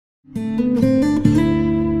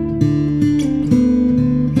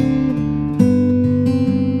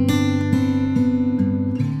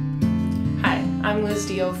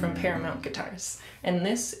From Paramount guitars, and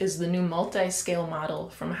this is the new multi-scale model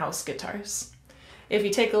from House Guitars. If you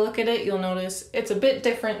take a look at it, you'll notice it's a bit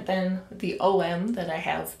different than the OM that I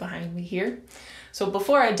have behind me here. So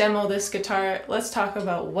before I demo this guitar, let's talk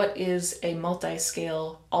about what is a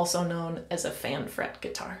multi-scale, also known as a fan fret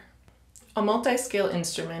guitar. A multi-scale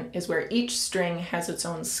instrument is where each string has its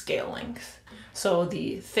own scale length. So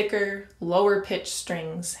the thicker, lower pitched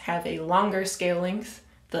strings have a longer scale length.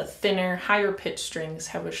 The thinner, higher pitched strings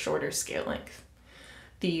have a shorter scale length.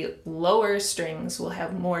 The lower strings will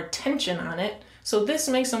have more tension on it, so this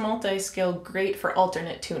makes a multi-scale great for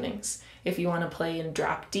alternate tunings. If you want to play in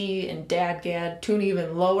drop D and dadgad, tune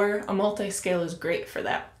even lower, a multi-scale is great for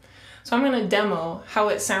that. So I'm going to demo how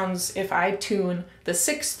it sounds if I tune the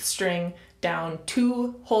 6th string down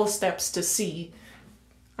 2 whole steps to C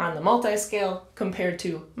on the multi-scale compared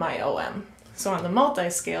to my OM. So on the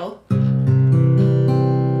multi-scale,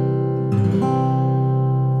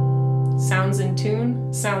 sounds in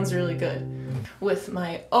tune, sounds really good. With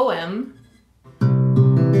my OM,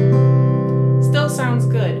 still sounds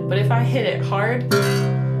good, but if I hit it hard,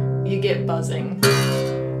 you get buzzing.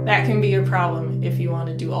 That can be a problem if you want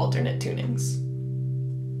to do alternate tunings.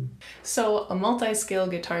 So a multi-scale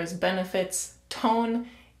guitar's benefits: tone,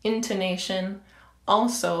 intonation,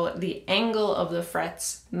 also the angle of the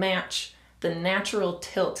frets match the natural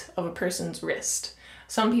tilt of a person's wrist.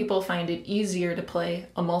 Some people find it easier to play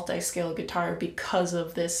a multi-scale guitar because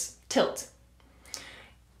of this tilt.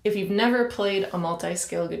 If you've never played a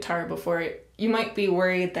multi-scale guitar before, you might be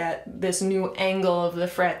worried that this new angle of the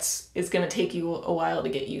frets is going to take you a while to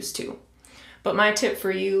get used to. But my tip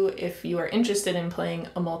for you, if you are interested in playing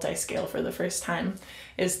a multi-scale for the first time,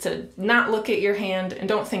 is to not look at your hand and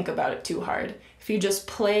don't think about it too hard. If you just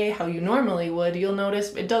play how you normally would, you'll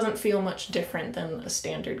notice it doesn't feel much different than a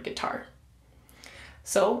standard guitar.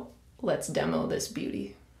 So let's demo this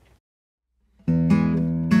beauty.